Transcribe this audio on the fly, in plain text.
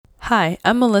Hi,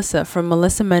 I'm Melissa from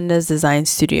Melissa Mendez Design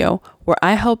Studio, where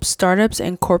I help startups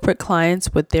and corporate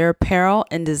clients with their apparel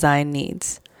and design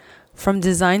needs. From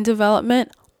design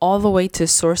development all the way to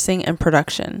sourcing and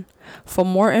production. For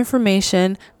more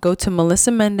information, go to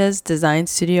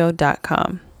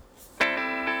melissaMendezDesignStudio.com.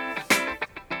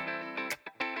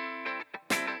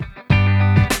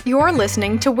 You're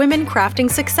listening to Women Crafting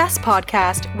Success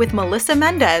Podcast with Melissa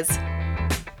Mendez.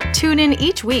 Tune in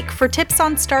each week for tips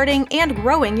on starting and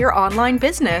growing your online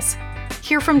business.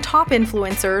 Hear from top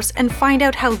influencers and find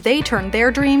out how they turn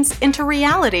their dreams into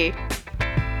reality.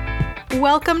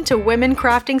 Welcome to Women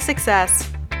Crafting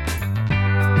Success.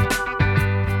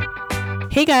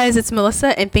 Hey guys, it's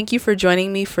Melissa, and thank you for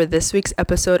joining me for this week's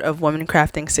episode of Women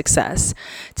Crafting Success.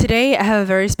 Today, I have a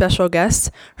very special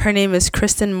guest. Her name is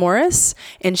Kristen Morris,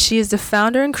 and she is the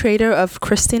founder and creator of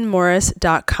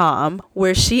KristenMorris.com,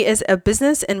 where she is a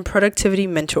business and productivity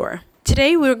mentor.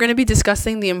 Today, we're going to be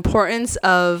discussing the importance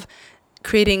of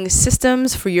creating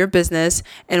systems for your business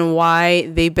and why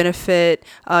they benefit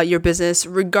your business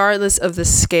regardless of the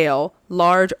scale,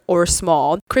 large or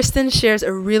small. Kristen shares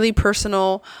a really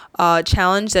personal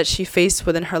challenge that she faced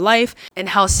within her life and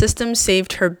how systems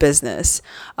saved her business.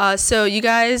 So you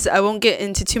guys, I won't get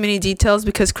into too many details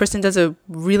because Kristen does a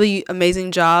really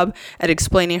amazing job at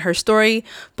explaining her story.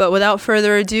 But without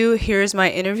further ado, here's my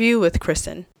interview with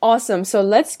Kristen. Awesome. So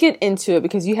let's get into it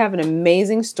because you have an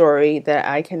amazing story that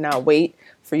I cannot wait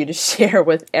for you to share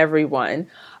with everyone.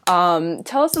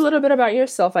 Tell us a little bit about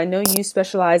yourself. I know you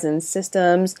specialize in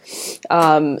systems,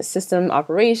 system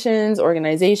operations,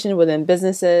 organization within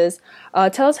businesses.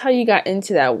 Tell us how you got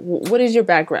into that. What is your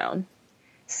background?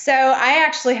 So I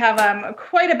actually have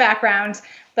quite a background,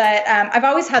 but I've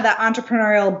always had that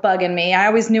entrepreneurial bug in me. I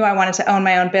always knew I wanted to own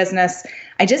my own business.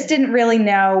 I just didn't really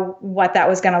know what that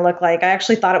was going to look like. I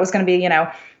actually thought it was going to be,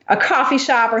 a coffee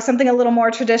shop or something a little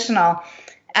more traditional.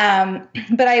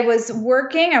 But I was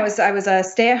working, I was a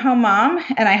stay-at-home mom,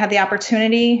 and I had the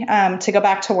opportunity to go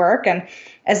back to work. And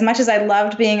as much as I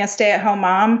loved being a stay-at-home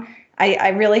mom, I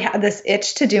really had this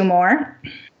itch to do more.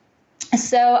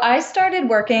 So I started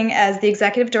working as the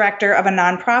executive director of a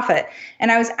nonprofit, and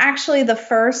I was actually the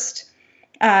first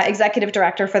executive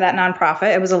director for that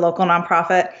nonprofit. It was a local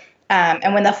nonprofit.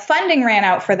 And when the funding ran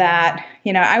out for that,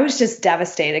 I was just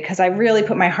devastated because I really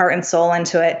put my heart and soul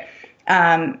into it.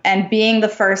 And being the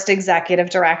first executive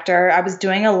director, I was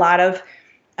doing a lot of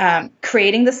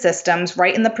creating the systems,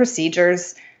 writing the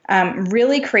procedures,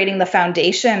 really creating the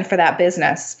foundation for that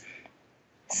business.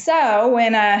 So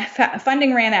when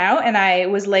funding ran out and I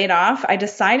was laid off, I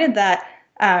decided that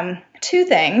two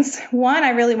things. One, I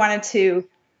really wanted to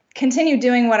continue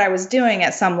doing what I was doing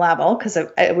at some level because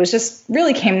it was just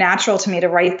really came natural to me to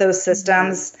write those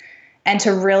systems and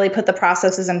to really put the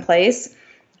processes in place.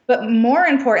 But more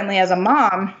importantly, as a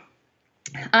mom,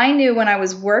 I knew when I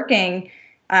was working,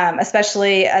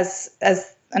 especially as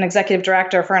an executive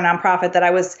director for a nonprofit, that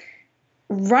I was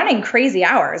running crazy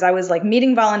hours. I was like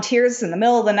meeting volunteers in the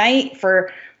middle of the night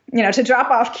for, to drop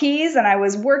off keys, and I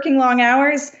was working long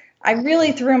hours. I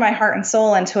really threw my heart and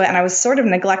soul into it, and I was sort of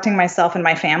neglecting myself and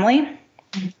my family.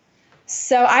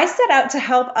 So I set out to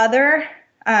help other,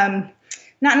 not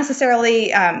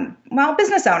necessarily,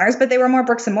 business owners, but they were more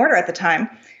bricks and mortar at the time,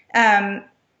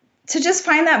 to just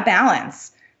find that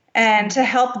balance and to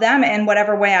help them in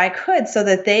whatever way I could so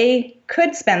that they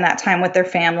could spend that time with their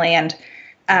family and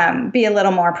be a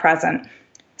little more present.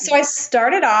 So I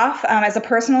started off as a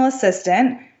personal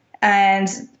assistant and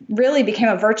really became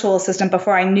a virtual assistant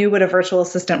before I knew what a virtual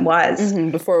assistant was. Mm-hmm,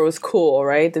 before it was cool,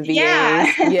 right? The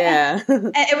VAs. Yeah.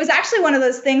 And it was actually one of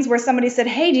those things where somebody said,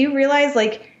 hey, do you realize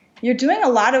you're doing a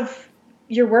lot of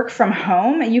your work from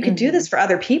home and you could do this for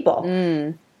other people?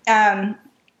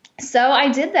 So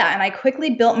I did that, and I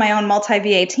quickly built my own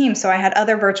multi-VA team. So I had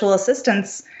other virtual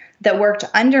assistants that worked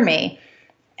under me.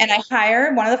 And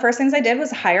one of the first things I did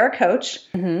was hire a coach.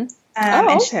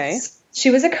 Okay. She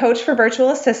was a coach for virtual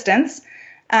assistants.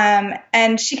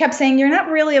 And she kept saying, you're not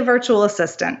really a virtual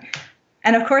assistant.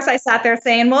 And of course I sat there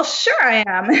saying, well, sure I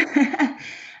am.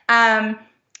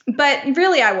 But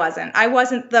really I wasn't. I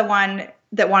wasn't the one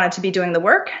that wanted to be doing the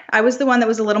work. I was the one that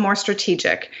was a little more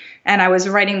strategic, and I was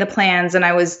writing the plans, and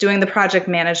I was doing the project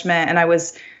management, and I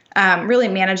was really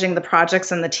managing the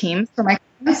projects and the team for my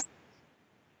clients.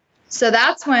 So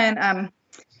that's when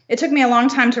it took me a long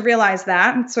time to realize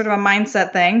that. It's sort of a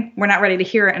mindset thing. We're not ready to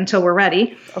hear it until we're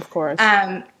ready. Of course.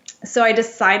 So I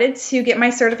decided to get my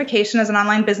certification as an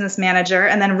online business manager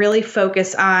and then really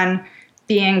focus on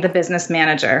being the business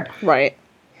manager. Right.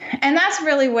 And that's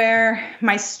really where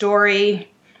my story,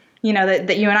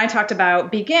 that you and I talked about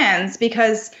begins,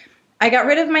 because I got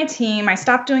rid of my team. I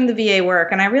stopped doing the VA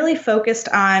work, and I really focused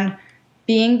on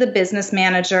being the business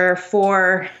manager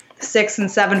for 6 and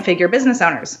 7-figure business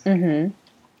owners,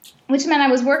 which meant I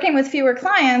was working with fewer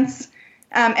clients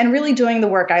and really doing the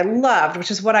work I loved,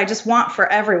 which is what I just want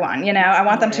for everyone. I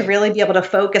want them to really be able to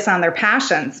focus on their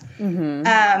passions.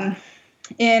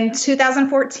 In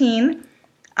 2014,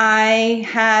 I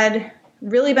had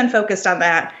really been focused on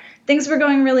that. Things were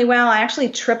going really well. I actually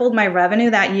tripled my revenue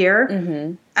that year.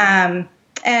 And,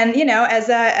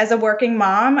 as a working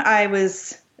mom, I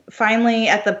was finally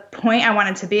at the point I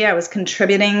wanted to be. I was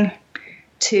contributing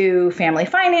to family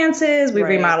finances. We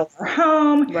remodeled our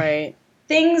home.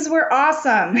 Things were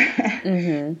awesome.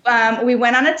 We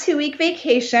went on a 2-week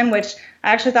vacation, which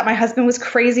I actually thought my husband was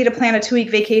crazy to plan a 2-week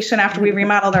vacation after we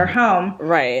remodeled our home.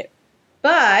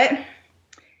 But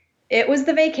it was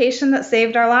the vacation that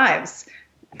saved our lives.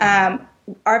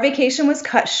 Our vacation was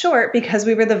cut short because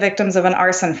we were the victims of an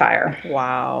arson fire.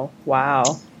 Wow.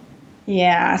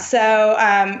 Yeah. So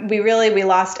we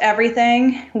lost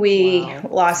everything. We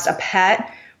lost a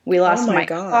pet. We lost my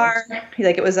car.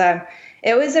 Like it was a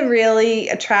really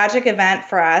tragic event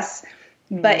for us.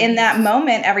 But in that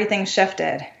moment, everything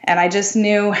shifted. And I just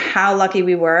knew how lucky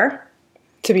we were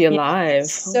to be alive.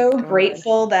 So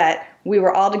grateful that we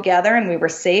were all together and we were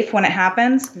safe when it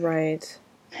happened.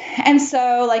 And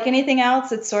so, like anything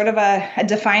else, it's sort of a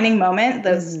defining moment,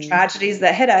 those tragedies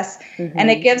that hit us, and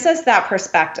it gives us that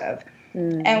perspective.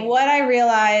 And what I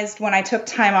realized when I took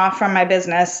time off from my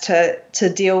business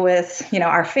to deal with,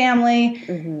 our family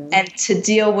and to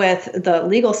deal with the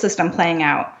legal system playing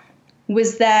out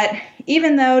was that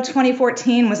even though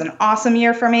 2014 was an awesome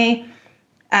year for me,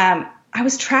 I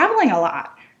was traveling a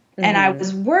lot and I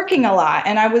was working a lot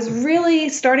and I was really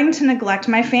starting to neglect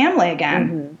my family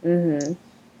again.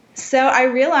 So I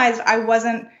realized I was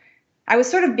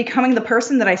sort of becoming the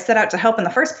person that I set out to help in the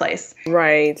first place.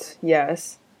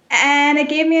 Yes. And it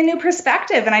gave me a new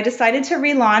perspective, and I decided to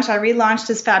relaunch. I relaunched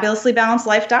as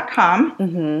fabulouslyBalancedLife.com.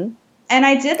 And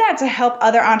I did that to help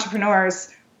other entrepreneurs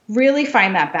really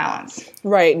find that balance.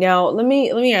 Now, let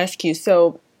me ask you.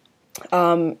 So,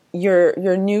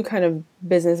 your new kind of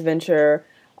business venture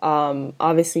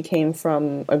obviously came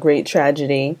from a great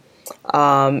tragedy.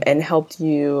 And helped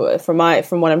you, from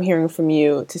what I'm hearing from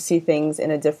you, to see things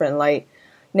in a different light.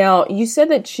 Now, you said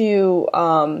that you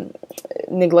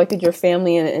neglected your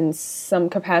family in some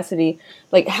capacity.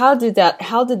 Like, how did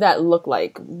that look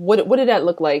like? What did that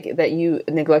look like that you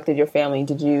neglected your family?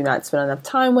 Did you not spend enough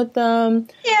time with them?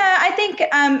 Yeah, I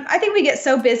think we get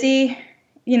so busy,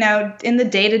 in the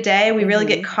day-to-day, we really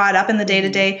get caught up in the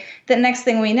day-to-day that next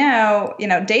thing we know,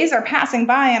 days are passing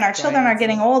by and our children are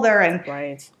getting older and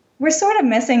we're sort of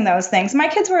missing those things. My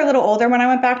kids were a little older when I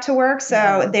went back to work,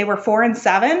 so they were 4 and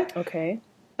 7. Okay.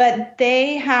 But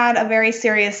they had a very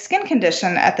serious skin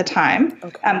condition at the time.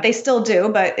 Okay. They still do,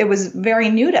 but it was very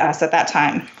new to us at that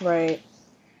time.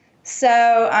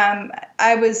 So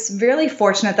I was really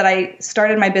fortunate that I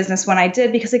started my business when I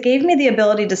did because it gave me the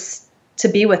ability to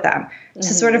be with them, to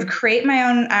sort of create my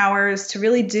own hours, to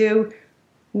really do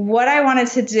what I wanted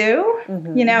to do,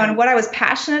 and what I was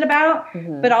passionate about,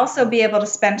 but also be able to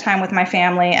spend time with my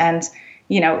family and,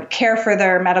 care for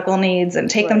their medical needs and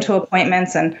take them to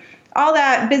appointments and all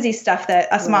that busy stuff that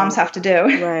us moms have to do.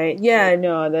 Yeah,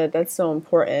 no, that's so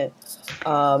important.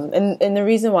 And the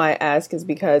reason why I ask is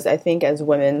because I think as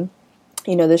women,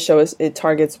 this show it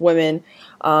targets women,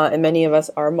 and many of us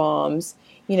are moms.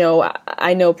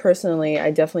 I know personally,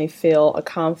 I definitely feel a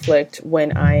conflict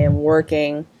when I am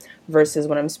working versus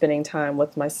when I'm spending time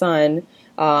with my son,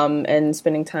 and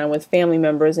spending time with family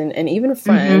members and even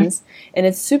friends. And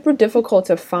it's super difficult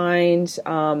to find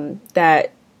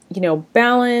that,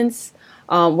 balance,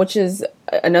 which is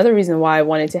another reason why I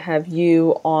wanted to have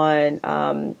you on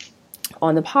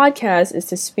the podcast, is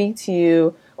to speak to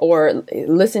you or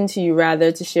listen to you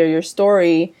rather, to share your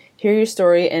story, hear your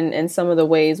story and some of the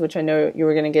ways, which I know you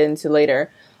were going to get into later,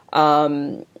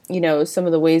 some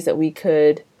of the ways that we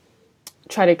could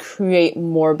try to create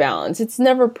more balance. It's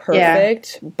never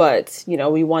perfect, but,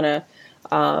 we want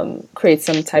to create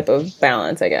some type of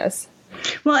balance, I guess.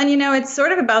 Well, and, it's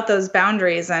sort of about those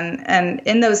boundaries and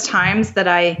in those times that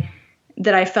I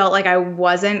felt like I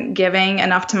wasn't giving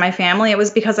enough to my family, it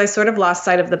was because I sort of lost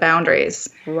sight of the boundaries.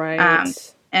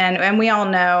 And we all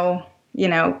know,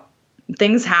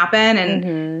 things happen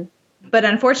and but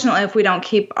unfortunately, if we don't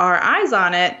keep our eyes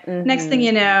on it, next thing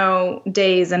you know,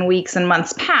 days and weeks and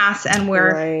months pass and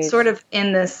we're sort of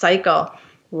in this cycle.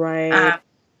 And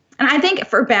I think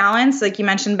for balance, like you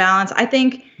mentioned balance, I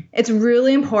think it's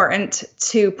really important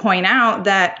to point out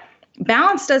that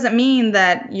balance doesn't mean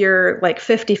that you're like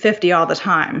 50-50 all the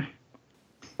time.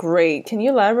 great. Can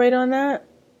you elaborate on that?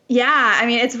 Yeah, I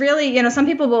mean, it's really, some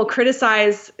people will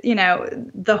criticize,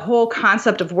 the whole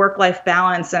concept of work-life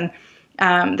balance. And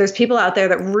there's people out there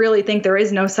that really think there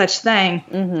is no such thing.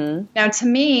 Mm-hmm. Now, to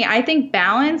me, I think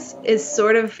balance is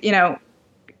sort of,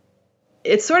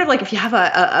 it's sort of like if you have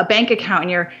a bank account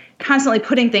and you're constantly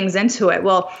putting things into it.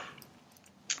 Well,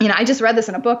 I just read this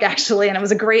in a book actually, and it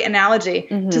was a great analogy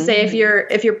to say if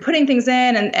you're putting things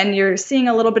in and you're seeing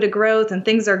a little bit of growth and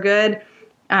things are good,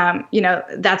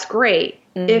 that's great.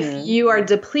 Mm-hmm. If you are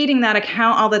depleting that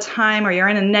account all the time or you're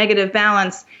in a negative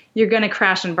balance, you're going to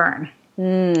crash and burn.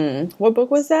 What book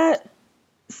was that?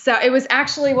 So it was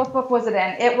actually, what book was it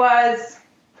in? It was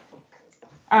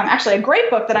actually a great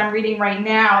book that I'm reading right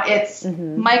now. It's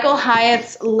Michael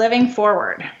Hyatt's Living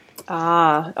Forward.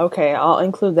 Ah, okay. I'll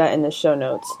include that in the show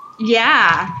notes.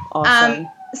 Yeah. Awesome.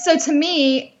 So to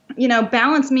me,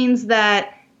 balance means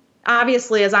that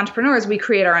obviously as entrepreneurs, we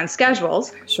create our own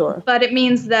schedules. Sure. But it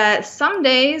means that some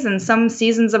days and some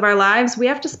seasons of our lives, we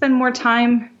have to spend more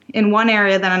time in one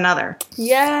area than another.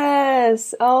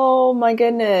 Yes. Oh my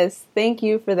goodness. Thank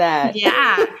you for that. Yeah.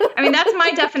 I mean, that's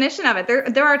my definition of it.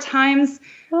 There are times,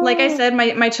 like I said,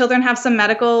 my children have some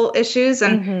medical issues,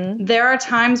 and there are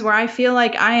times where I feel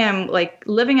like I am like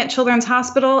living at Children's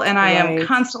Hospital and I am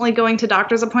constantly going to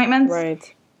doctor's appointments.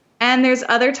 Right. And there's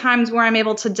other times where I'm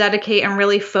able to dedicate and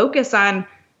really focus on,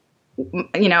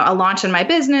 a launch in my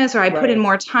business, or I put in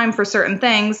more time for certain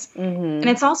things. And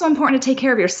it's also important to take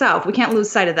care of yourself. We can't lose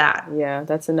sight of that. Yeah,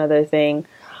 that's another thing.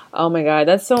 Oh my God,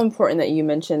 that's so important that you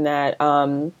mentioned that.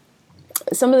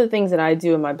 Some of the things that I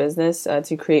do in my business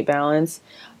to create balance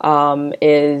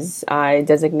is I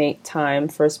designate time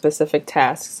for specific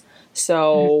tasks.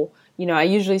 So, I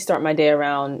usually start my day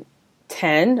around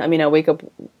 10. I mean, I wake up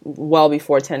well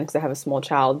before 10 because I have a small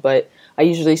child, but I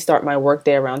usually start my work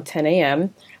day around 10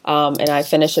 a.m. And I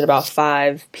finish at about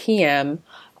 5 p.m.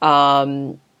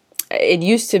 It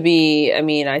used to be,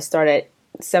 I start at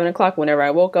 7 o'clock whenever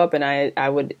I woke up, and I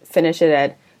would finish it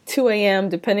at 2 a.m.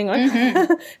 depending on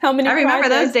how many. I remember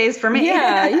those days for me.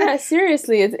 Yeah,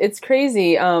 seriously, it's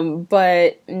crazy.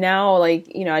 But now,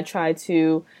 I try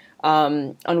to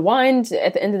unwind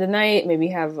at the end of the night, maybe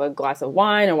have a glass of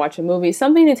wine or watch a movie,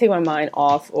 something to take my mind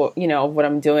off, or of what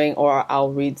I'm doing, or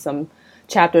I'll read some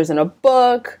chapters in a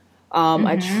book.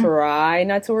 I try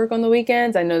not to work on the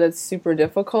weekends. I know that's super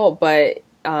difficult, but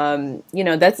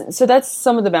that's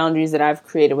some of the boundaries that I've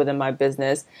created within my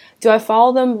business. Do I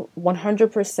follow them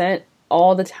 100%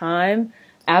 all the time?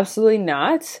 Absolutely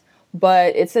not.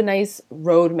 But it's a nice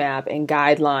roadmap and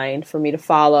guideline for me to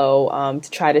follow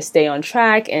to try to stay on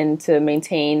track and to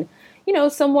maintain,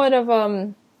 somewhat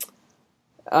of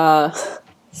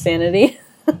sanity.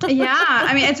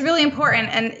 Yeah, it's really important.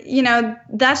 And,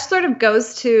 that sort of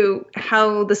goes to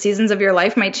how the seasons of your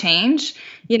life might change.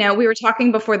 We were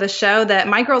talking before the show that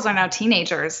my girls are now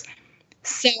teenagers.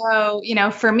 So,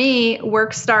 for me,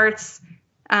 work starts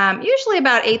usually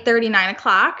about 8:30, 9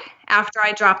 o'clock after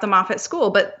I drop them off at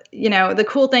school. But, the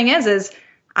cool thing is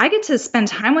I get to spend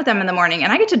time with them in the morning,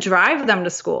 and I get to drive them to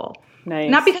school. Nice.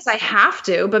 Not because I have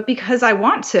to, but because I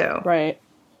want to. Right.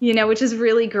 Which is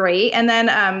really great. And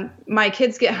then my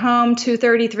kids get home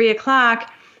 2:30, 3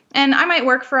 o'clock, and I might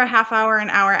work for a half hour,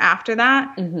 an hour after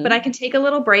that, but I can take a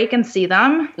little break and see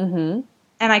them,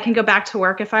 and I can go back to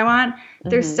work if I want.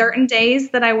 There's certain days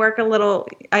that I work a little,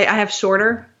 I have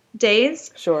shorter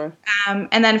days. Sure.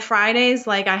 And then Fridays,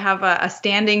 I have a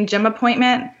standing gym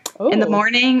appointment in the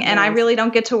morning, and I really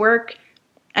don't get to work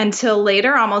until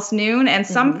later, almost noon. And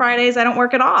some Fridays I don't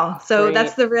work at all. So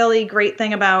that's the really great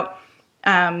thing about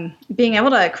being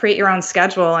able to create your own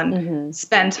schedule and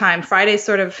spend time. Friday's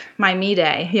sort of my me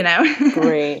day,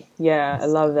 Great. Yeah, I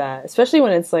love that. Especially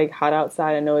when it's hot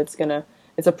outside. I know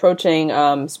it's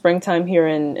approaching springtime here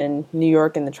in New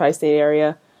York in the tri-state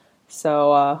area.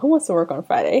 So who wants to work on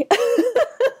Friday?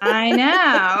 I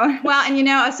know. Well,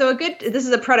 and so this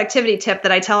is a productivity tip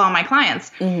that I tell all my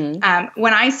clients. When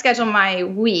I schedule my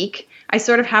week, I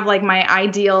sort of have my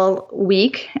ideal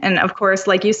week. And of course,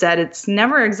 like you said, it's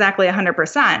never exactly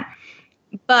 100%.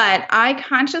 But I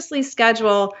consciously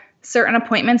schedule certain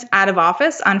appointments out of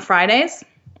office on Fridays,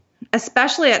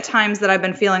 especially at times that I've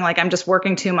been feeling like I'm just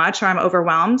working too much or I'm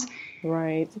overwhelmed.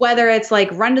 Right. Whether it's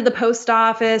run to the post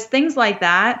office, things like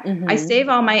that. I save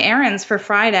all my errands for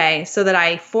Friday so that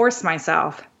I force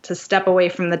myself to step away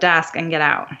from the desk and get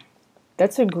out.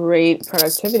 That's a great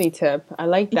productivity tip. I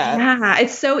like that. Yeah,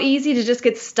 it's so easy to just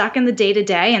get stuck in the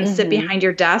day-to-day and sit behind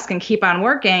your desk and keep on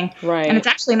working. Right. And it's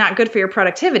actually not good for your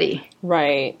productivity.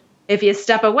 Right. If you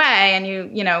step away and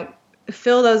you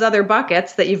fill those other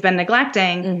buckets that you've been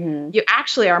neglecting, you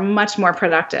actually are much more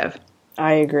productive.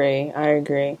 I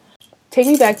agree. Take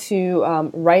me back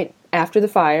to right after the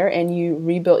fire and you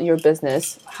rebuilt your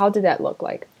business. How did that look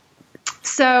like?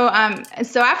 So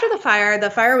after the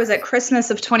fire was at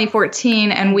Christmas of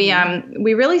 2014, and we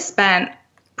really spent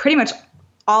pretty much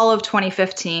all of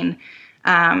 2015,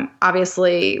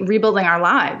 obviously rebuilding our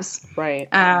lives. Right.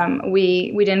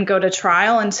 We didn't go to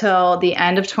trial until the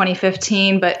end of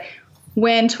 2015, but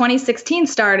when 2016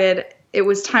 started, it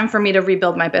was time for me to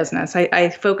rebuild my business. I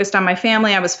focused on my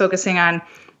family. I was focusing on,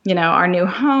 our new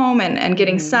home and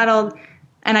getting settled.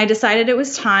 And I decided it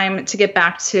was time to get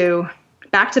back to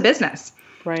business.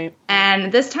 Right.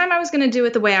 And this time I was going to do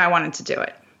it the way I wanted to do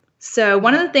it. So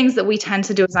one of the things that we tend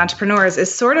to do as entrepreneurs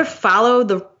is sort of follow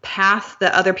the path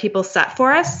that other people set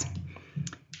for us,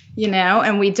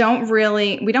 and we don't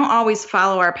always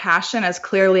follow our passion as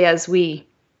clearly as we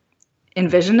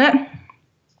envisioned it.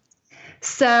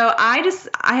 So I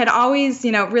had always,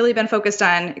 really been focused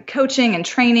on coaching and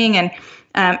training, and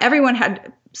everyone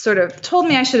had sort of told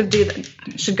me I should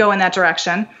go in that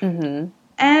direction. Mm-hmm.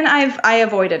 And I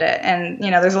avoided it. And,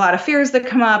 there's a lot of fears that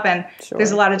come up, and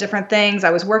there's a lot of different things. I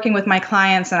was working with my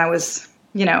clients, and I was,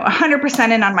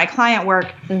 100% in on my client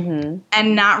work and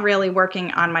not really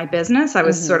working on my business. I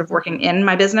was sort of working in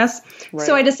my business. Right.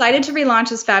 So I decided to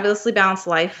relaunch as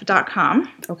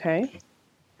FabulouslyBalancedLife.com. Okay.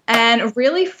 And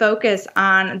really focus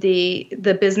on the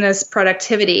business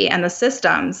productivity and the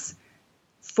systems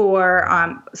for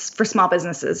small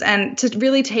businesses, and to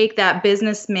really take that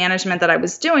business management that I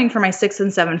was doing for my 6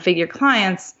 and 7 figure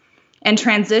clients and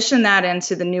transition that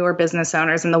into the newer business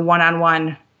owners and the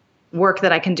one-on-one work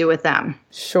that I can do with them.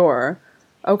 Sure.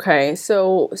 Okay.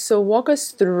 So walk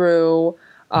us through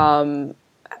some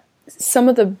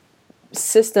of the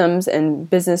systems and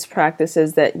business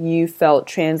practices that you felt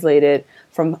translated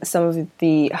from some of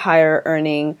the higher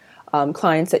earning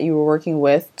clients that you were working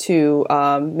with to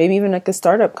maybe even like a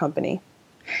startup company.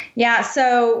 Yeah.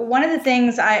 So one of the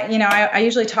things I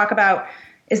usually talk about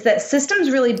is that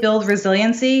systems really build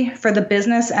resiliency for the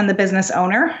business and the business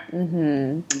owner.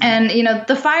 Mm-hmm. And,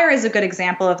 the fire is a good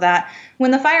example of that.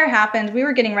 When the fire happened, we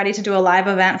were getting ready to do a live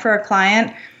event for a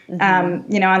client, on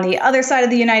the other side of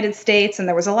the United States, and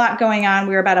there was a lot going on.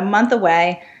 We were about a month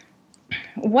away.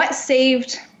 What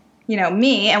saved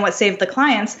me and what saved the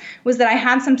clients was that I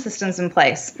had some systems in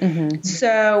place. Mm-hmm.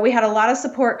 So we had a lot of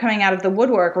support coming out of the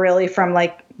woodwork, really, from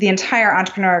like the entire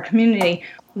entrepreneur community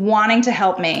wanting to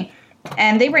help me.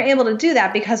 And they were able to do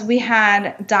that because we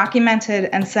had documented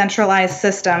and centralized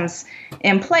systems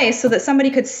in place so that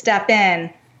somebody could step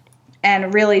in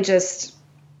and really just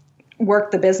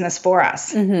work the business for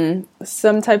us. Mm-hmm.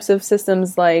 Some types of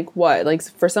systems like what? Like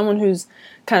for someone who's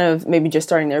kind of maybe just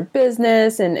starting their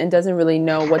business and doesn't really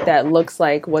know what that looks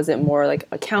like, was it more like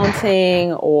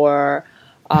accounting or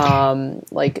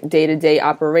like day-to-day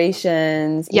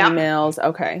operations, emails?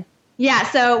 Okay. Yeah,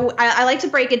 so I like to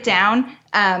break it down.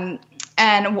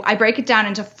 And I break it down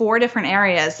into 4 different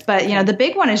areas. But, the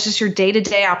big one is just your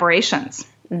day-to-day operations.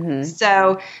 Mm-hmm.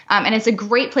 So, and it's a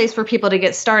great place for people to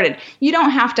get started. You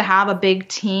don't have to have a big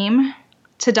team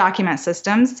to document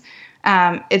systems.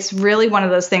 It's really one of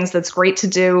those things that's great to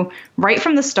do right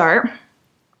from the start.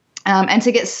 And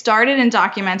to get started in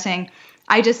documenting,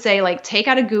 I just say take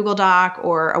out a Google Doc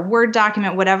or a Word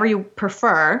document, whatever you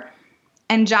prefer,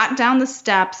 and jot down the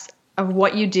steps of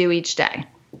what you do each day.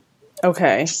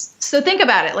 Okay. So think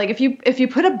about it. Like if you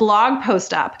put a blog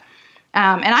post up,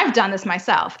 and I've done this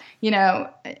myself,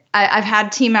 I've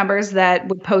had team members that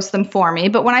would post them for me.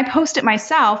 But when I post it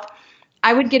myself,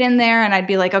 I would get in there and I'd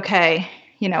be like, okay,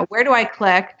 where do I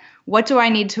click? What do I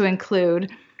need to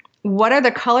include? What are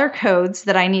the color codes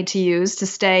that I need to use to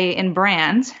stay in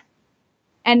brand?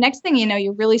 And next thing you know,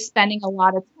 you're really spending a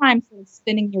lot of time sort of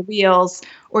spinning your wheels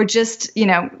or just,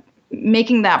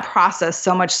 making that process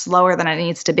so much slower than it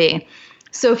needs to be.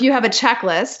 So if you have a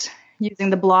checklist,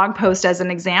 using the blog post as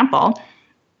an example,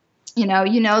 you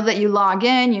know that you log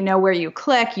in, you know where you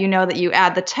click, you know that you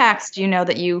add the text, you know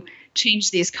that you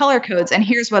change these color codes, and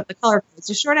here's what the color codes.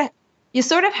 You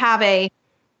sort of have a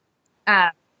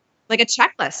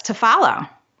checklist to follow,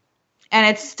 and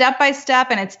it's step by step,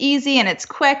 and it's easy, and it's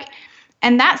quick,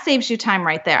 and that saves you time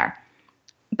right there.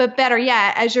 But better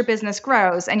yet, as your business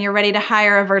grows and you're ready to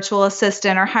hire a virtual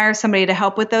assistant or hire somebody to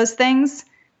help with those things,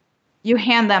 you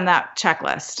hand them that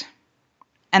checklist.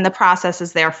 And the process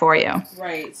is there for you.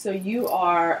 Right. So you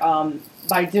are,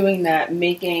 by doing that,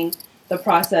 making the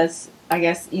process, I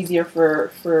guess, easier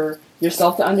for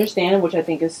yourself to understand, which I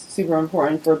think is super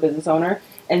important for a business owner.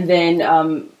 And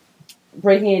then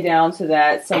breaking it down so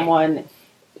that someone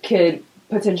could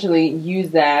potentially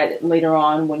use that later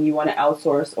on when you want to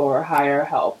outsource or hire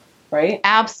help. right?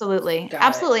 Absolutely. Got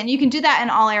Absolutely. it. And you can do that in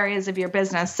all areas of your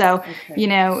business. So,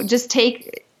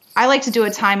 I like to do a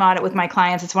time audit with my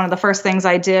clients. It's one of the first things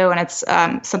I do. And it's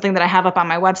something that I have up on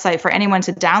my website for anyone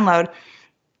to download.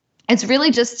 It's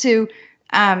really just to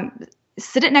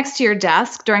sit it next to your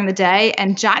desk during the day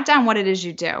and jot down what it is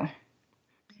you do.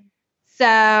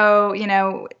 So,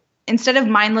 instead of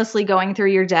mindlessly going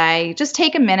through your day, just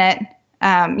take a minute.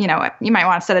 You might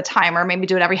want to set a timer, maybe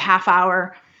do it every half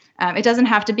hour. It doesn't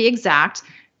have to be exact,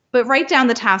 but write down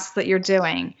the tasks that you're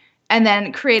doing and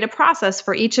then create a process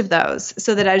for each of those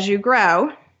so that as you grow,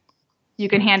 you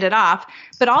can hand it off.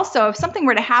 But also, if something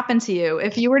were to happen to you,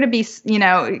 if you were to be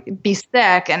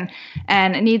sick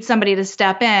and need somebody to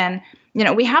step in,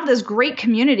 we have this great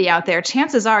community out there.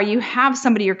 Chances are you have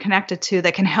somebody you're connected to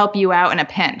that can help you out in a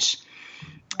pinch.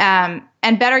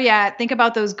 And better yet, think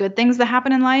about those good things that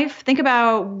happen in life. Think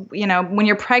about, when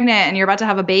you're pregnant and you're about to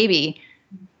have a baby,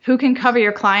 who can cover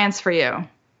your clients for you?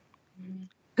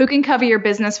 Who can cover your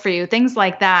business for you? Things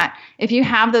like that. If you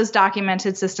have those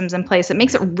documented systems in place, it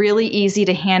makes it really easy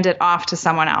to hand it off to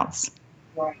someone else.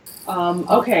 Right.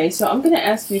 Okay, so I'm going to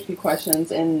ask you a few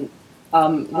questions, and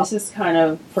this is kind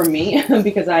of for me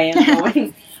because I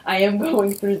am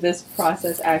going through this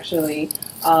process actually.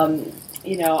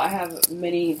 I have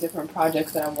many different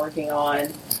projects that I'm working on.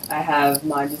 I have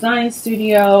my design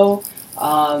studio,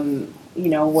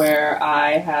 where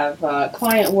I have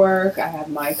client work. I have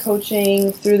my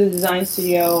coaching through the design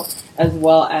studio, as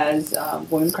well as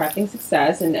Women Crafting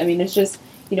Success. And I mean, it's just,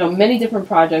 many different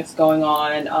projects going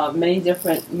on, many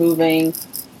different moving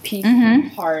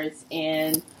pieces, parts.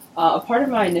 And a part of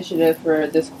my initiative for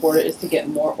this quarter is to get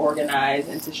more organized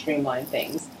and to streamline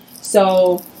things.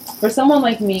 So for someone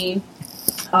like me,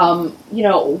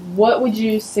 what would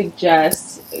you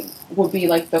suggest would be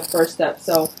like the first step?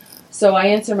 So I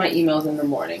answer my emails in the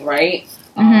morning, right?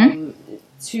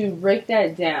 To break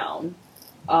that down,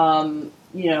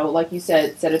 like you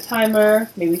said, set a timer,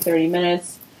 maybe 30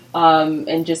 minutes,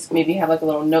 and just maybe have like a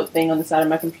little note thing on the side of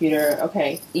my computer.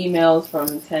 Okay, emails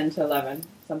from 10 to 11,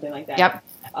 something like that. Yep.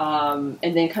 And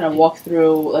then kind of walk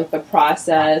through like the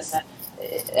process.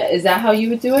 Is that how you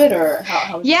would do it, or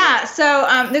how would you do it?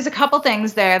 So there's a couple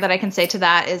things there that I can say to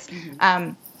that is,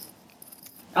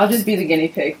 I'll just be the guinea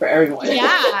pig for everyone. Yeah.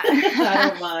 I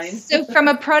don't mind. So from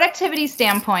a productivity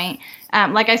standpoint,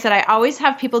 like I said, I always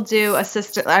have people do a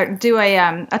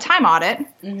time audit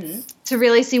to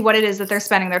really see what it is that they're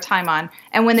spending their time on.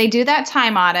 And when they do that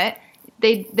time audit,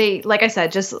 they like I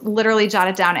said, just literally jot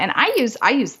it down. And I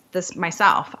use this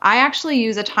myself. I actually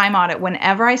use a time audit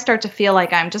whenever I start to feel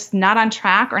like I'm just not on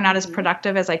track or not as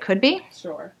productive as I could be.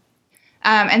 Sure.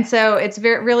 And so it's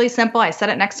really simple. I set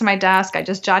it next to my desk. I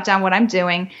just jot down what I'm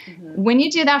doing. When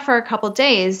you do that for a couple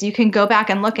days, you can go back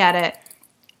and look at it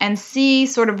and see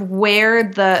sort of where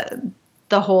the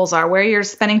holes are, where you're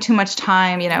spending too much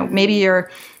time. Maybe you're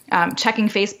checking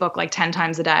Facebook like 10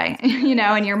 times a day,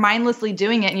 and you're mindlessly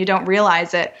doing it and you don't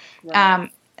realize it. Right.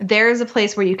 There's a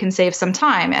place where you can save some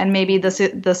time. And maybe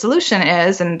the solution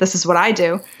is, and this is what I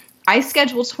do, I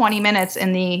schedule 20 minutes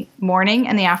in the morning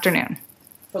and the afternoon.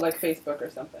 For like Facebook or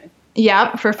something.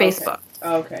 Yep, for Facebook.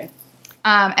 Okay.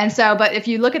 But if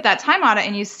you look at that time audit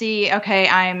and you see, okay,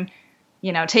 I'm,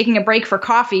 taking a break for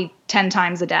coffee 10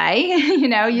 times a day,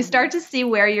 you start to see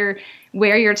where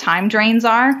your time drains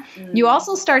are. You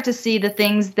also start to see the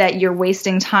things that you're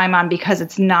wasting time on because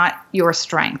it's not your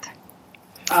strength.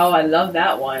 Oh, I love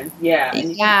that one. Yeah.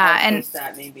 And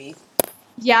that maybe.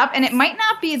 Yep. And it might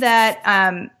not be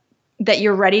that, that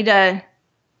you're ready to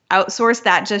outsource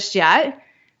that just yet.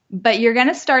 But you're going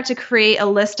to start to create a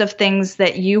list of things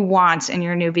that you want in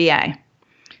your new VA.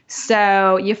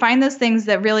 So you find those things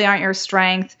that really aren't your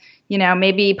strength.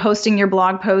 Maybe posting your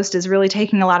blog post is really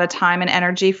taking a lot of time and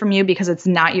energy from you because it's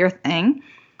not your thing.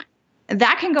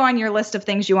 That can go on your list of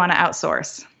things you want to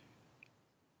outsource.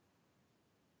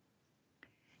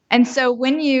 And so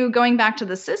going back to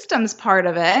the systems part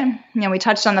of it, we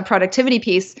touched on the productivity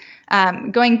piece,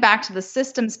 going back to the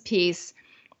systems piece,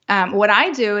 what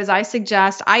I do is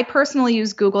I personally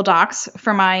use Google Docs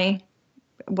for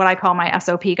what I call my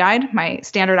SOP guide, my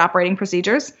standard operating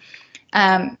procedures.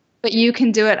 But you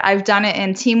can do it. I've done it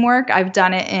in Teamwork. I've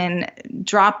done it in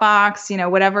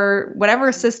Dropbox,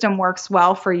 whatever system works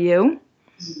well for you.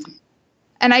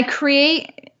 And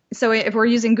so if we're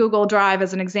using Google Drive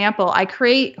as an example, I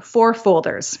create 4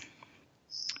 folders.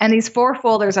 And these 4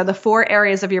 folders are the 4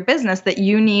 areas of your business that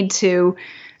you need to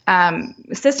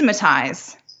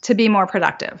systematize to be more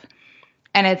productive.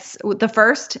 And it's the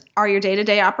first are your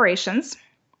day-to-day operations.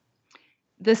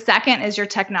 The second is your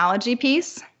technology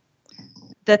piece.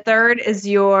 The third is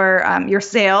your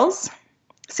sales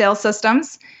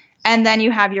systems. And then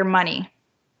you have your money,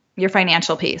 your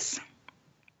financial piece.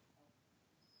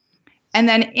 And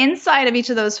then inside of each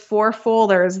of those 4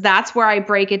 folders, that's where I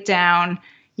break it down,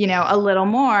 a little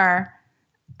more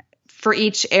for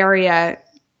each area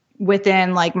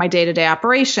within like my day-to-day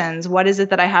operations. What is it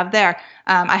that I have there?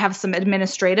 I have some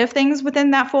administrative things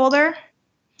within that folder.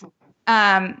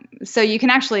 So you can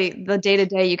actually, the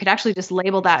day-to-day, you could actually just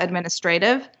label that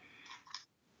administrative.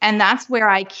 And that's where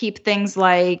I keep things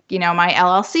like, my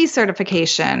LLC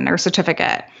certification or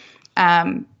certificate,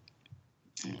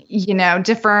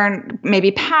 different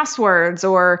maybe passwords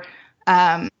or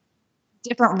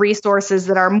different resources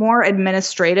that are more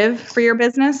administrative for your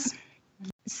business.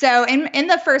 So in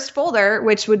the first folder,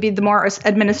 which would be the more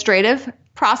administrative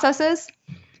processes,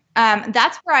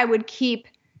 that's where I would keep,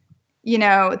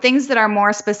 things that are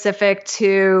more specific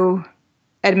to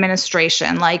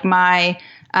administration, like my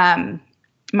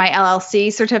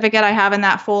LLC certificate I have in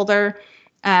that folder.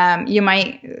 You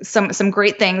might, some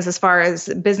great things as far as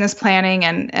business planning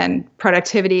and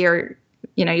productivity or,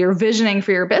 your visioning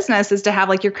for your business is to have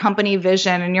like your company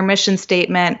vision and your mission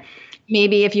statement.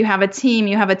 Maybe if you have a team,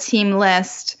 you have a team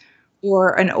list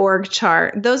or an org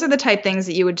chart. Those are the type things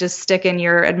that you would just stick in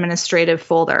your administrative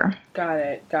folder. Got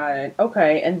it.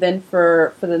 Okay. And then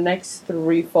for the next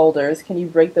 3 folders, can you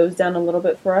break those down a little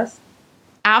bit for us?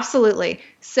 Absolutely.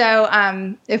 So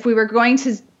if we were going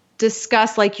to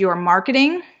discuss like your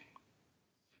marketing,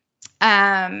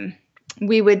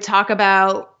 we would talk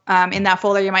about in that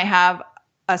folder, you might have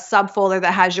a subfolder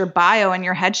that has your bio and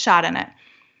your headshot in it.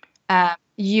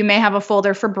 You may have a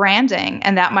folder for branding,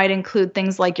 and that might include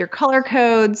things like your color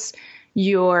codes,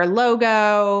 your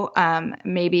logo,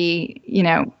 maybe,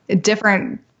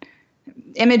 different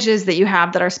images that you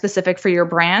have that are specific for your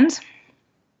brand.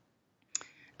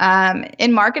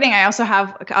 In marketing, I also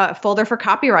have a folder for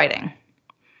copywriting.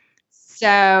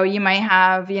 So you might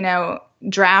have,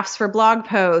 drafts for blog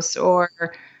posts or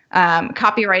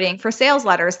copywriting for sales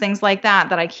letters, things like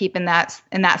that I keep in that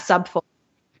subfolder.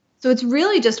 So it's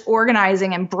really just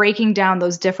organizing and breaking down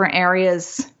those different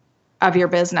areas of your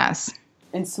business.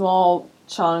 In small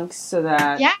chunks so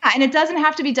that... Yeah, and it doesn't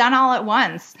have to be done all at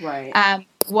once. Right.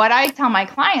 What I tell my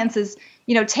clients is,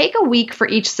 take a week for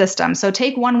each system. So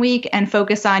take 1 week and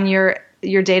focus on your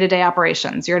day-to-day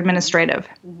operations, your administrative.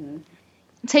 Mm-hmm.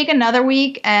 Take another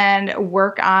week and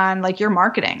work on like your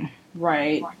marketing.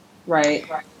 Right.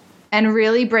 And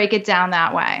really break it down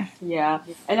that way. Yeah.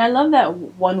 And I love that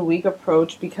 1 week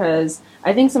approach because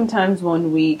I think sometimes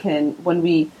when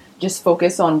we just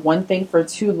focus on one thing for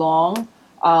too long,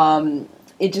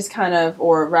 it just kind of,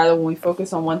 or rather when we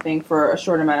focus on one thing for a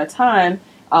short amount of time,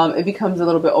 it becomes a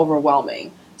little bit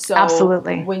overwhelming. So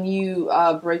absolutely, when you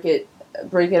break it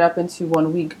up into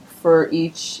 1 week for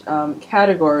each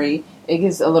category, it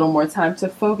gives a little more time to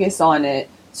focus on it,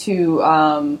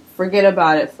 to forget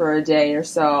about it for a day or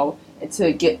so, and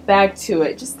to get back to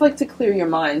it, just like to clear your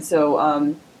mind.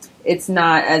 So it's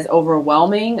not as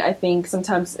overwhelming. I think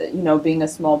sometimes, being a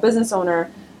small business owner,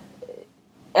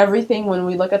 everything, when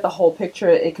we look at the whole picture,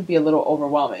 it could be a little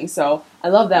overwhelming. So I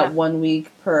love that 1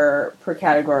 week per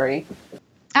category.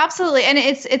 Absolutely. And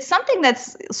it's something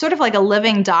that's sort of like a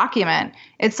living document.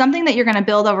 It's something that you're going to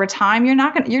build over time.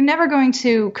 You're never going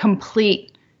to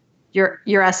complete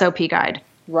your SOP guide.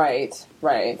 Right.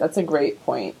 That's a great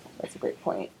point.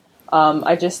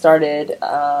 I just started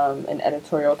an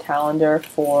editorial calendar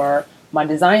for my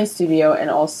design studio and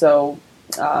also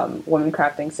Women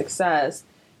Crafting Success.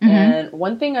 Mm-hmm. And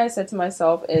one thing I said to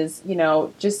myself is,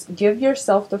 just give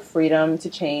yourself the freedom to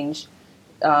change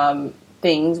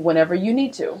things whenever you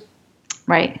need to.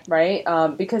 Right.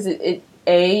 Because it's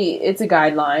a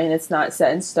guideline. It's not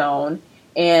set in stone.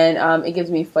 And it gives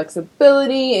me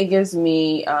flexibility. It gives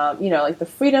me, like the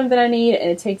freedom that I need, and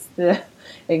it takes the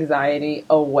anxiety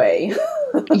away.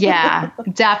 Yeah,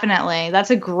 definitely. That's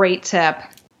a great tip.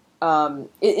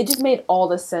 It just made all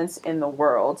the sense in the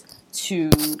world to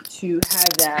have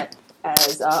that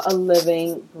as a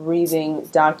living, breathing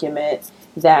document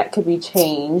that could be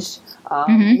changed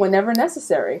whenever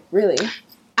necessary, really.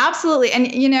 Absolutely.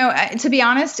 And, to be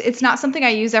honest, it's not something I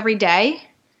use every day.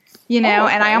 Okay.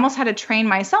 And I almost had to train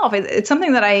myself. It's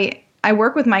something that I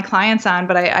work with my clients on,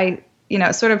 but I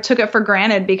sort of took it for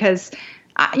granted because,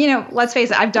 let's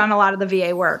face it, I've done a lot of the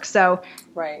VA work. So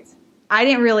right. I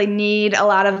didn't really need a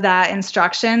lot of that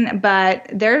instruction, but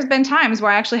there's been times where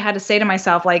I actually had to say to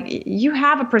myself, like, you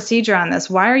have a procedure on this.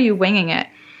 Why are you winging it?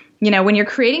 When you're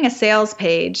creating a sales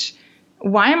page,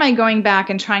 why am I going back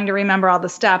and trying to remember all the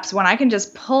steps when I can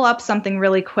just pull up something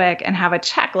really quick and have a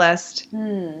checklist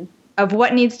of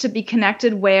what needs to be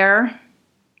connected where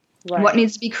what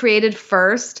needs to be created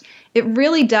first. It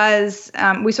really does.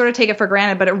 We sort of take it for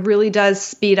granted, but it really does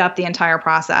speed up the entire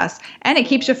process, and it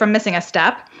keeps you from missing a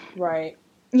step. Right.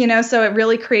 So it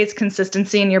really creates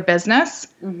consistency in your business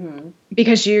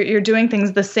because you're doing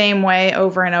things the same way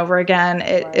over and over again.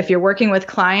 If you're working with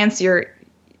clients,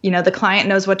 the client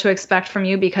knows what to expect from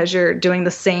you because you're doing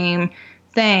the same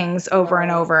things over and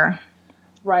over.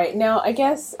 Right. Now, I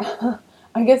guess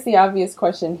the obvious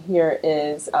question here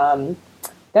is,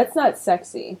 that's not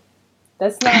sexy.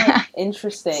 That's not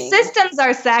interesting. Systems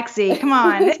are sexy. Come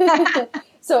on.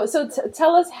 So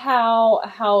tell us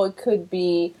how it could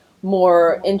be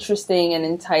more interesting and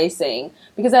enticing.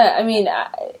 Because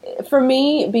for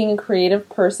me, being a creative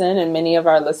person, and many of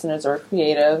our listeners are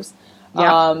creatives,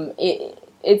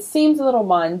 it seems a little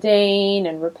mundane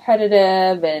and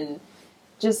repetitive and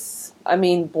just,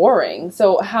 boring.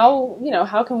 So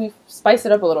how can we spice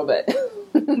it up a little bit?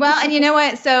 Well, and you know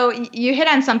what? So you hit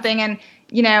on something, and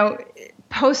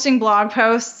posting blog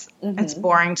posts, it's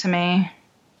boring to me.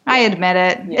 I admit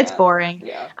it. Yeah. It's boring.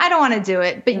 Yeah. I don't want to do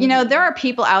it. But, there are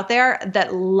people out there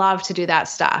that love to do that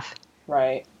stuff.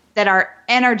 Right. That are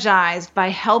energized by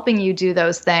helping you do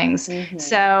those things.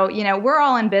 So, we're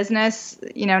all in business,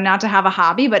 not to have a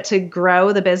hobby, but to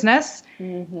grow the business.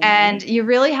 And you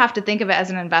really have to think of it as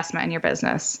an investment in your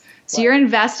business. So you're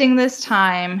investing this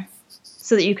time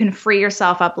so that you can free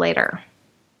yourself up later.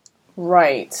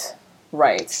 Right.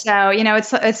 Right. So,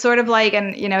 it's sort of like,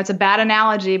 and, it's a bad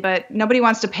analogy, but nobody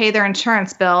wants to pay their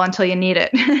insurance bill until you need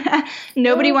it.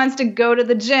 Nobody wants to go to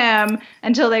the gym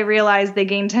until they realize they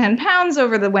gained 10 pounds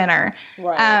over the winter.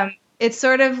 Right. It's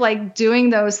sort of like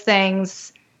doing those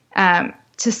things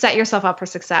to set yourself up for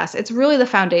success. It's really the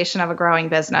foundation of a growing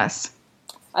business.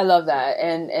 I love that.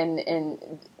 And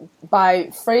by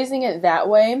phrasing it that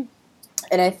way,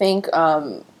 and I think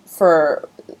for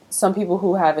some people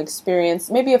who have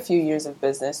experienced maybe a few years of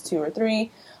business, 2 or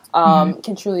 3,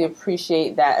 can truly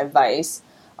appreciate that advice.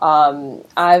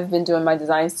 I've been doing my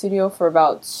design studio for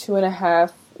about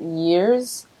 2.5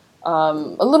 years, a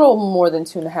little more than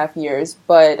 2.5 years,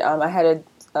 but I had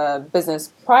a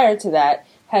business prior to that,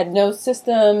 had no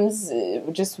systems,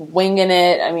 just winging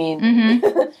it.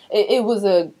 It was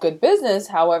a good business.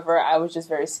 However, I was just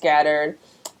very scattered.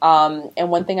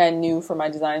 And one thing I knew from my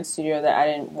design studio that I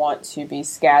didn't want to be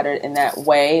scattered in that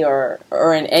way or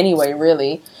in any way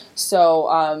really. So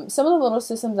some of the little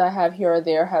systems I have here or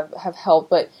there have helped,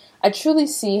 but I truly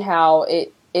see how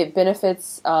it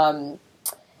benefits,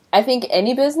 I think,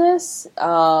 any business,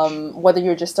 whether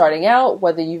you're just starting out,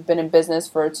 whether you've been in business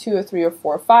for 2 or 3 or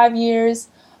 4 or 5 years.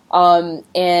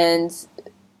 And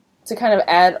to kind of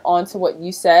add on to what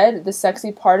you said, the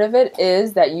sexy part of it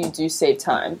is that you do save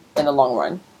time in the long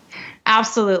run.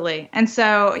 Absolutely. And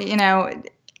so,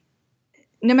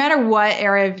 no matter what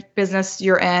area of business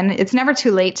you're in, it's never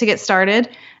too late to get started.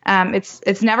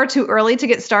 It's never too early to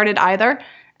get started either.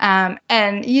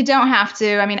 And you don't have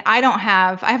to, I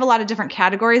have a lot of different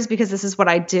categories because this is what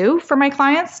I do for my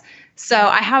clients. So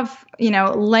I have,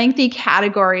 lengthy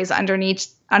categories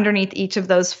underneath each of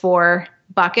those 4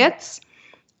 buckets.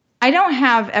 I don't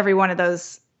have every one of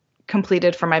those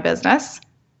completed for my business,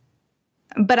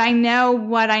 but I know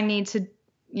what I need to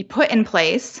put in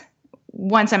place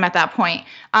once I'm at that point.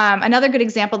 Another good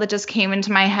example that just came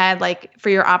into my head, like for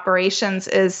your operations,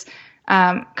 is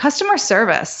customer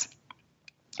service.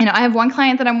 I have one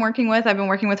client that I'm working with. I've been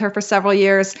working with her for several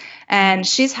years, and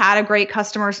she's had a great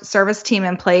customer service team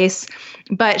in place,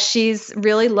 but she's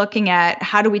really looking at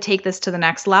how do we take this to the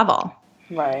next level?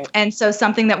 Right. And so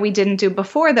something that we didn't do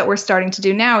before that we're starting to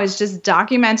do now is just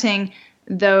documenting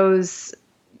those,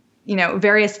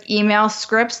 various email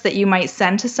scripts that you might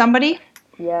send to somebody.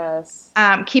 Yes.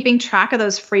 Keeping track of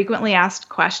those frequently asked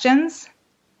questions.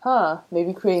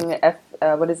 Maybe creating an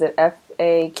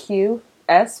FAQ.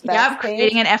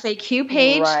 Creating an FAQ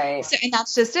page. Right. So, and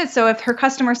that's just it. So if her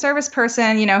customer service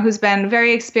person, who's been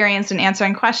very experienced in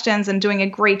answering questions and doing a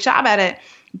great job at it,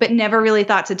 but never really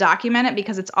thought to document it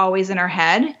because it's always in her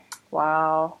head.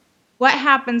 Wow. What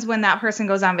happens when that person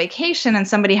goes on vacation and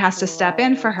somebody has to step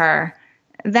in for her?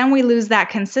 Then we lose that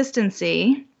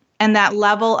consistency and that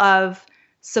level of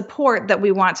support that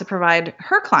we want to provide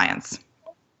her clients.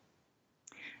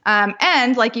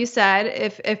 And like you said,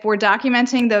 if we're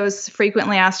documenting those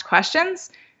frequently asked questions,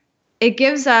 it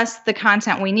gives us the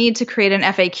content we need to create an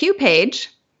FAQ page,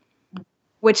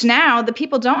 which now the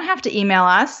people don't have to email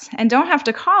us and don't have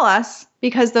to call us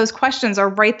because those questions are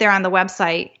right there on the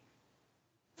website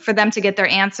for them to get their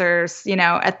answers,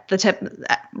 at the tip,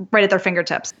 right at their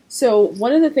fingertips. So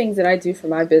one of the things that I do for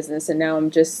my business, and now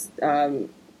I'm just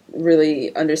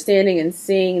really understanding and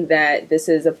seeing that this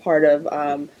is a part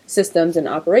of systems and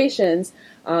operations,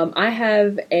 I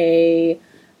have a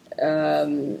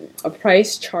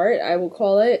price chart, I will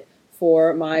call it,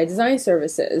 for my design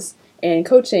services and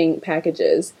coaching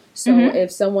packages. So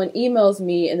if someone emails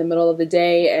me in the middle of the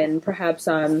day and perhaps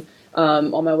I'm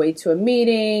on my way to a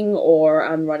meeting or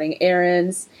I'm running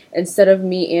errands, instead of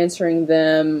me answering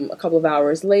them a couple of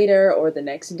hours later or the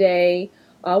next day,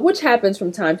 which happens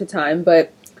from time to time,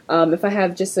 but if I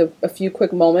have just a few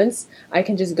quick moments, I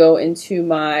can just go into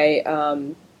my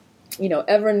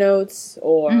Evernote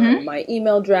or my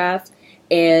email draft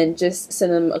and just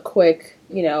send them a quick,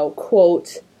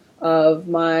 quote of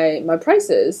my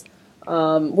prices,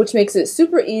 which makes it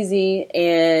super easy.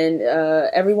 And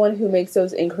everyone who makes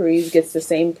those inquiries gets the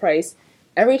same price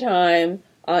every time.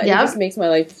 It just makes my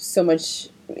life so much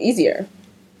easier.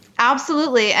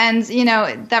 Absolutely. And,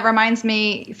 that reminds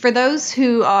me, for those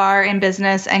who are in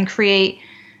business and create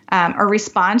or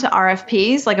respond to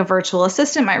RFPs, like a virtual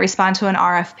assistant might respond to an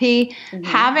RFP,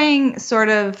 having sort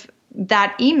of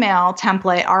that email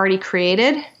template already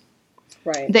created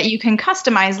that you can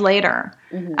customize later.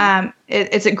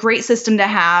 It's a great system to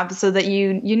have so that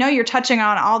you're touching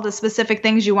on all the specific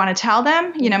things you want to tell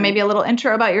them, maybe a little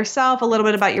intro about yourself, a little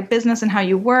bit about your business and how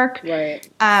you work. Right.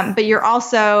 But you're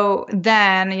also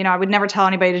then, I would never tell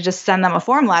anybody to just send them a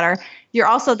form letter. You're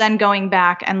also then going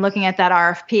back and looking at that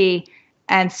RFP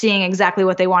and seeing exactly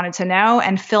what they wanted to know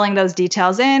and filling those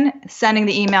details in, sending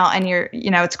the email, and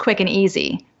it's quick and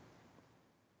easy.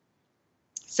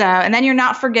 So, and then you're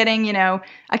not forgetting, a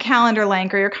calendar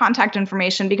link or your contact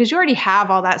information because you already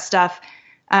have all that stuff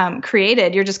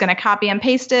created. You're just going to copy and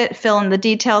paste it, fill in the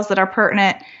details that are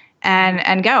pertinent,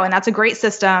 and go. And that's a great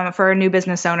system for new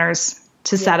business owners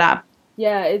to set up.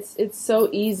 Yeah, it's so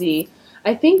easy.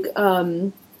 I think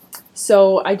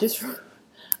so. I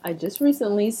just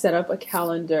recently set up a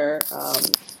calendar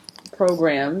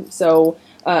program. So,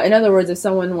 in other words, if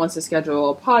someone wants to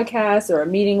schedule a podcast or a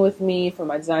meeting with me for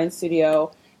my design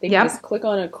studio, they can just click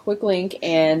on a quick link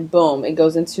and boom, it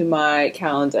goes into my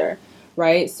calendar,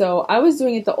 right? So I was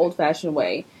doing it the old-fashioned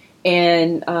way,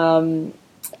 and I'm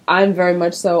very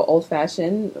much so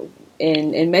old-fashioned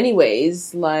in many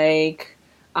ways. Like,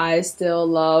 I still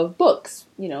love books,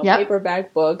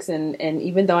 paperback books, and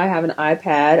even though I have an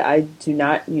iPad, I do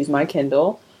not use my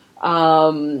Kindle.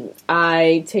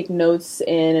 I take notes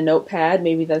in a notepad.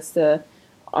 Maybe that's the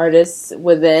artist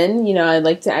within. I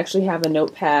like to actually have a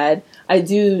notepad. I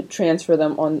do transfer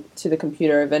them on to the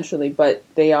computer eventually, but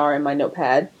they are in my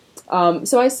notepad.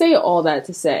 So I say all that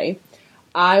to say,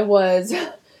 I was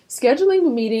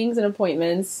scheduling meetings and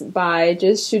appointments by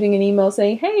just shooting an email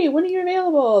saying, hey, when are you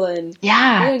available? And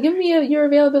give me your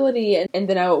availability. And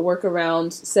then I would work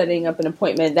around setting up an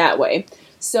appointment that way.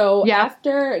 So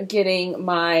after getting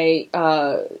my,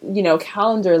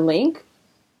 calendar link,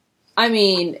 I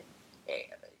mean,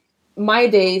 my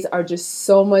days are just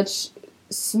so much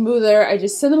smoother. I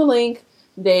just send them a link.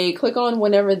 They click on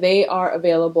whenever they are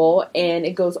available, and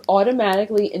it goes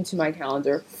automatically into my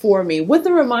calendar for me with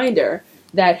a reminder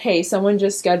that, hey, someone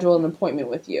just scheduled an appointment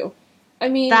with you. I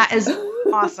mean, that is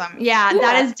awesome. Yeah,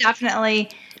 that is definitely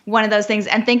one of those things.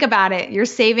 And think about it. You're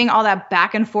saving all that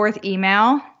back and forth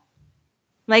email.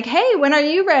 Like, hey, when are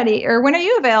you ready? Or when are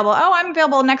you available? Oh, I'm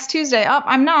available next Tuesday. Oh,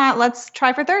 I'm not. Let's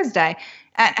try for Thursday.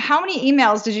 How many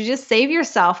emails did you just save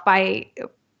yourself by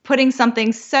putting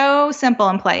something so simple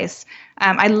in place?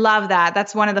 I love that.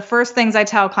 That's one of the first things I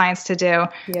tell clients to do.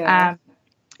 Yeah.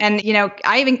 And,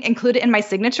 I even include it in my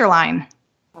signature line.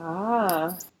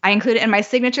 I include it in my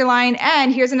signature line.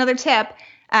 And here's another tip.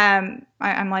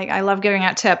 I love giving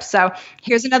out tips. So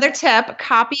here's another tip.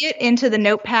 Copy it into the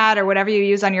notepad or whatever you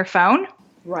use on your phone.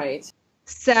 Right.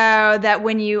 So that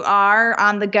when you are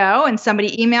on the go and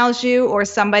somebody emails you or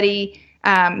somebody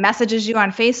messages you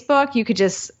on Facebook, you could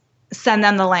just send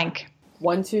them the link.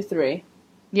 1, 2, 3.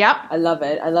 Yep. I love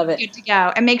it. Good to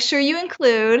go. And make sure you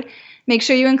include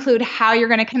how you're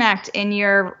going to connect in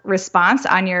your response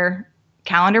on your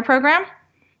calendar program.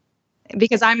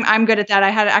 Because I'm good at that. I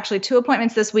had actually 2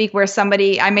 appointments this week where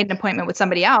I made an appointment with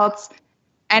somebody else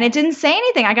and it didn't say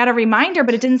anything. I got a reminder,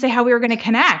 but it didn't say how we were going to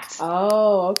connect.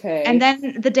 Oh, okay. And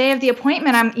then the day of the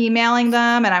appointment, I'm emailing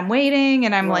them and I'm waiting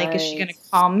and I'm like, is she going to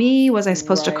call me? Was I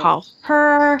supposed to call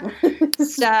her?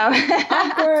 So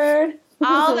awkward.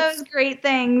 All those great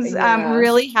things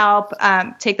really help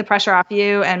take the pressure off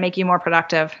you and make you more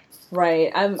productive.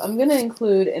 Right. I'm going to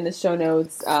include in the show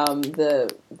notes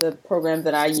the program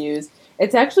that I use.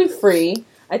 It's actually free.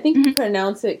 I think you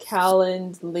pronounce it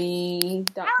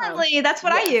Calendly.com. Calendly, that's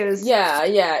what I use. Yeah,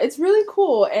 it's really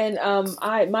cool. And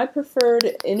my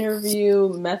preferred interview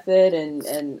method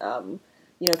and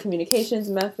communications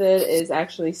method is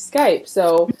actually Skype.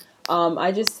 So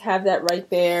I just have that right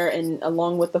there, and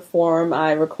along with the form,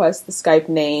 I request the Skype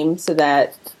name so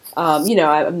that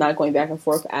I'm not going back and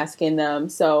forth asking them.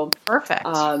 So perfect.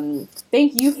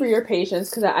 Thank you for your patience,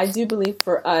 because I do believe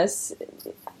for us,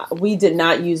 we did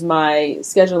not use my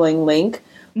scheduling link.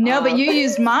 No, but you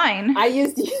used mine. I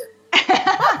used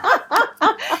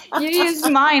You used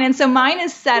mine, and so mine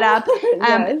is set up.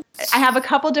 Yes. I have a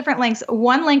couple different links.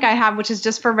 One link I have, which is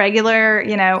just for regular,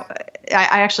 I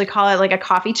actually call it like a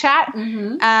coffee chat.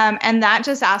 And that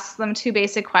just asks them 2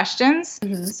 basic questions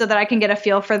so that I can get a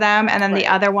feel for them. And then the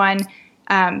other one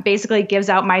basically gives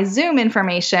out my Zoom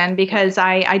information, because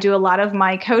I do a lot of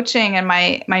my coaching and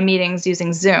my meetings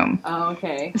using Zoom. Oh,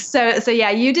 okay. So yeah,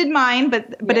 you did mine,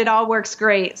 but it all works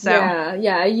great. So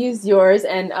yeah, I used yours,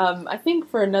 and I think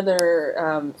for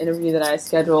another interview that I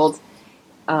scheduled,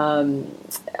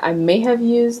 I may have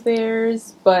used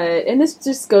theirs, and this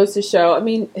just goes to show, I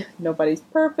mean, nobody's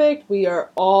perfect. We are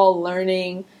all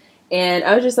learning. And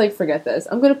I was just like, forget this.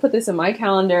 I'm going to put this in my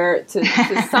calendar to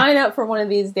sign up for one of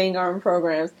these dang arm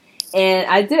programs. And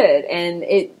I did.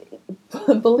 And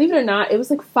believe it or not, it was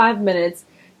like 5 minutes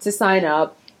to sign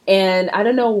up. And I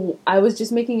don't know, I was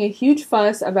just making a huge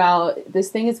fuss about this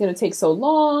thing is going to take so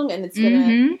long and it's going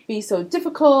to be so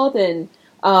difficult. And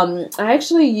I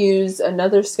actually used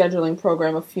another scheduling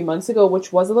program a few months ago,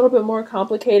 which was a little bit more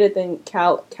complicated than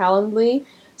Calendly.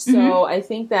 So I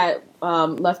think that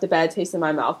left a bad taste in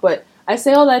my mouth. But I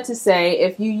say all that to say,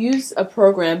 if you use a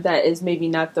program that is maybe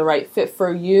not the right fit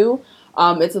for you,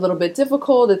 it's a little bit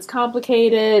difficult, it's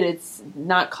complicated, it's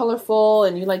not colorful,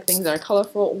 and you like things that are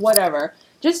colorful, whatever.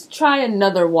 Just try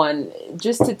another one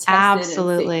just to test it.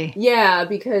 Absolutely. Yeah,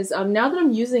 because now that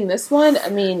I'm using this one, I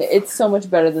mean, it's so much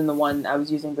better than the one I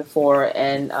was using before,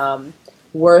 and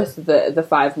worth the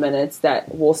 5 minutes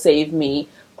that will save me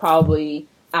probably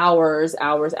hours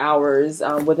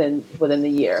within the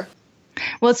year.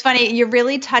 Well, it's funny. You're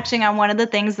really touching on one of the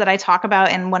things that I talk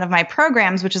about in one of my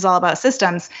programs, which is all about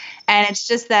systems. And it's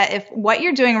just that if what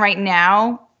you're doing right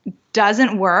now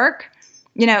doesn't work,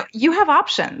 you have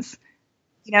options.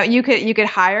 You could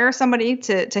hire somebody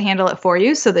to handle it for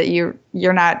you so that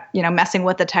you're not, messing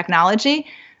with the technology,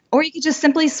 or you could just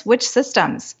simply switch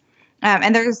systems.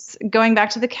 And there's, going back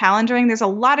to the calendaring, there's a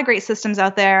lot of great systems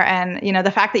out there. And,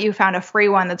 the fact that you found a free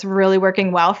one that's really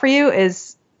working well for you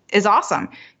is awesome.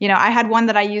 I had one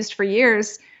that I used for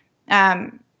years,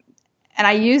 and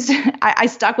I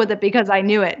stuck with it because I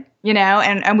knew it,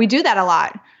 and we do that a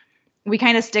lot. We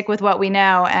kind of stick with what we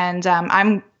know. And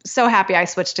I'm so happy I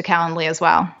switched to Calendly as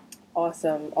well.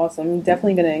 Awesome. I'm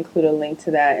definitely going to include a link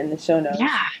to that in the show notes.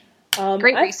 Yeah.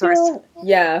 Great resource.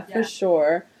 For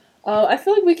sure. I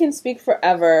feel like we can speak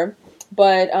forever,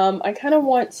 but I kind of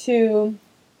want to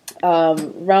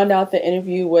round out the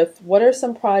interview with, what are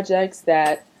some projects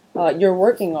that you're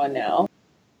working on now?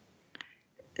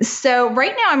 So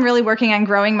right now I'm really working on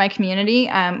growing my community.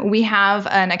 We have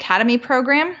an academy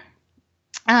program,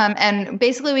 and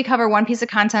basically we cover one piece of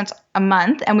content a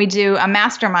month, and we do a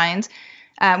mastermind.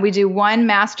 We do one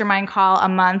mastermind call a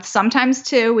month, sometimes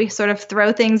 2. We sort of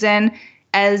throw things in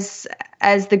as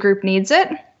the group needs it.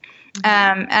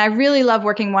 And I really love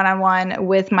working one-on-one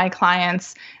with my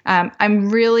clients. I'm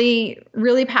really,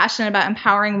 really passionate about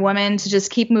empowering women to just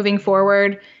keep moving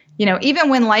forward, even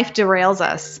when life derails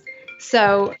us.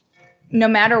 So no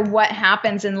matter what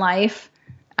happens in life,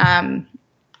 my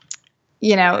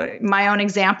own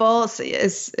example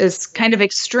is kind of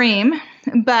extreme,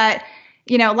 but,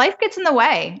 life gets in the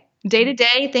way. Day to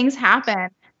day, things happen.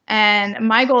 And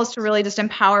my goal is to really just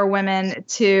empower women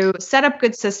to set up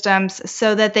good systems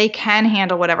so that they can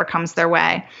handle whatever comes their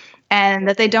way, and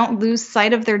that they don't lose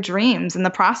sight of their dreams in the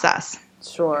process.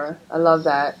 Sure. I love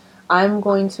that. I'm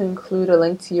going to include a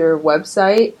link to your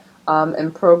website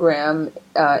and program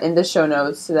in the show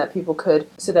notes so that people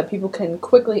can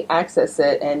quickly access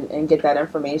it and get that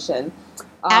information.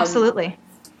 Absolutely.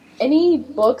 Any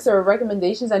books or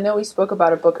recommendations? I know we spoke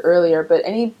about a book earlier, but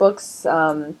any books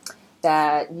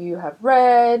that you have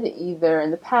read either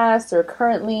in the past or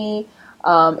currently,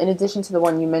 in addition to the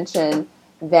one you mentioned,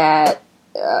 that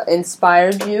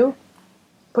inspired you,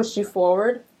 pushed you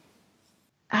forward?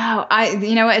 Oh,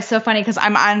 it's so funny because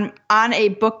I'm on a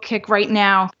book kick right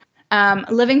now.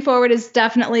 Living Forward is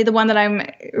definitely the one that I'm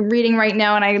reading right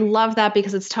now, and I love that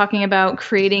because it's talking about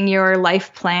creating your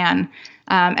life plan.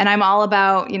 And I'm all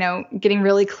about, getting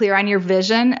really clear on your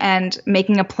vision and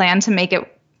making a plan to make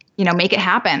it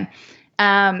happen.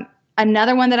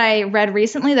 Another one that I read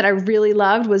recently that I really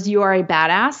loved was You Are a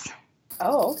Badass.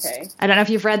 Oh, okay. I don't know if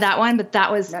you've read that one, but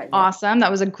that was awesome.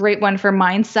 That was a great one for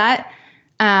mindset.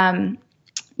 And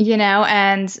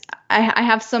I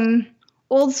have some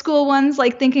old school ones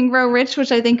like Think and Grow Rich,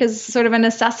 which I think is sort of a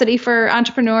necessity for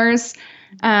entrepreneurs.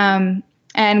 And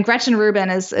Gretchen Rubin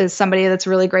is somebody that's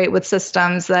really great with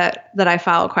systems that I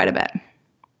follow quite a bit.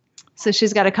 So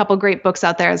she's got a couple great books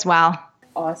out there as well.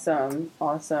 Awesome.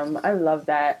 I love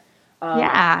that.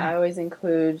 I always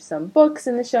include some books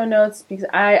in the show notes because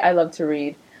I love to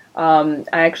read. I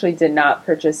actually did not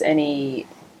purchase any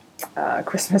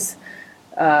Christmas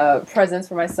presents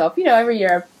for myself. Every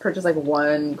year I purchase like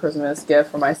one Christmas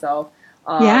gift for myself.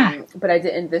 But I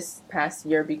didn't this past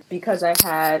year because I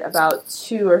had about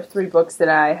 2 or 3 books that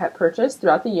I had purchased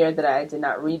throughout the year that I did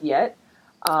not read yet.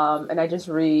 And I just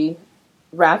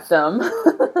wrapped them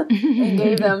and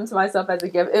gave them to myself as a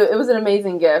gift. It was an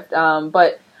amazing gift.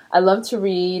 But I love to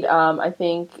read. I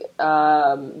think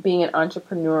being an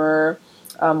entrepreneur,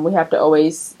 we have to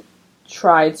always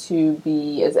try to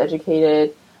be as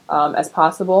educated as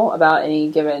possible about any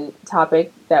given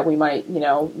topic that we might,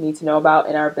 need to know about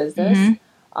in our business.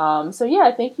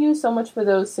 Thank you so much for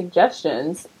those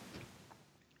suggestions.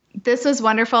 This was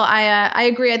wonderful. I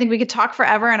agree. I think we could talk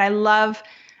forever, and I love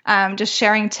just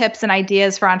sharing tips and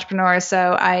ideas for entrepreneurs.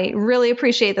 So I really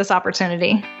appreciate this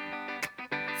opportunity.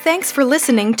 Thanks for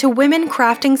listening to Women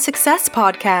Crafting Success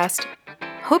Podcast.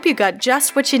 Hope you got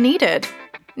just what you needed.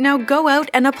 Now go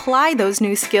out and apply those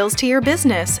new skills to your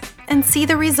business and see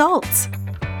the results.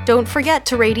 Don't forget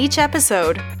to rate each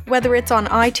episode, whether it's on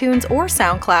iTunes or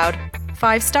SoundCloud.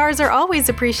 5 stars are always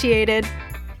appreciated.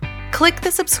 Click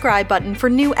the subscribe button for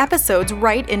new episodes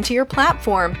right into your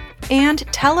platform. And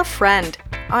tell a friend.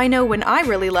 I know when I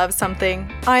really love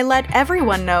something, I let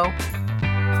everyone know.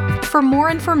 For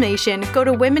more information, go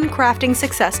to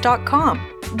womencraftingsuccess.com.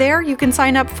 There you can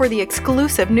sign up for the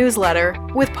exclusive newsletter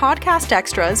with podcast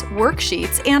extras,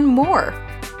 worksheets, and more.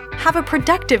 Have a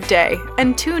productive day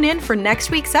and tune in for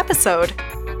next week's episode.